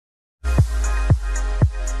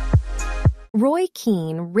Roy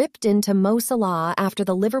Keane ripped into Mo Salah after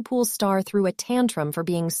the Liverpool star threw a tantrum for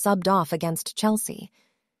being subbed off against Chelsea.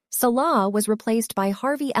 Salah was replaced by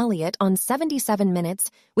Harvey Elliot on 77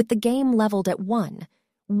 minutes with the game leveled at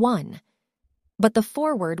 1-1. But the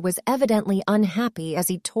forward was evidently unhappy as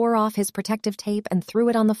he tore off his protective tape and threw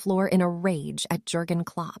it on the floor in a rage at Jurgen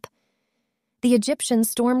Klopp. The Egyptian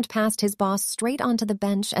stormed past his boss straight onto the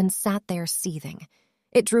bench and sat there seething.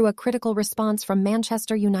 It drew a critical response from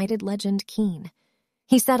Manchester United legend Keane.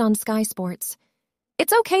 He said on Sky Sports,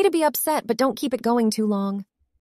 "It's okay to be upset, but don't keep it going too long."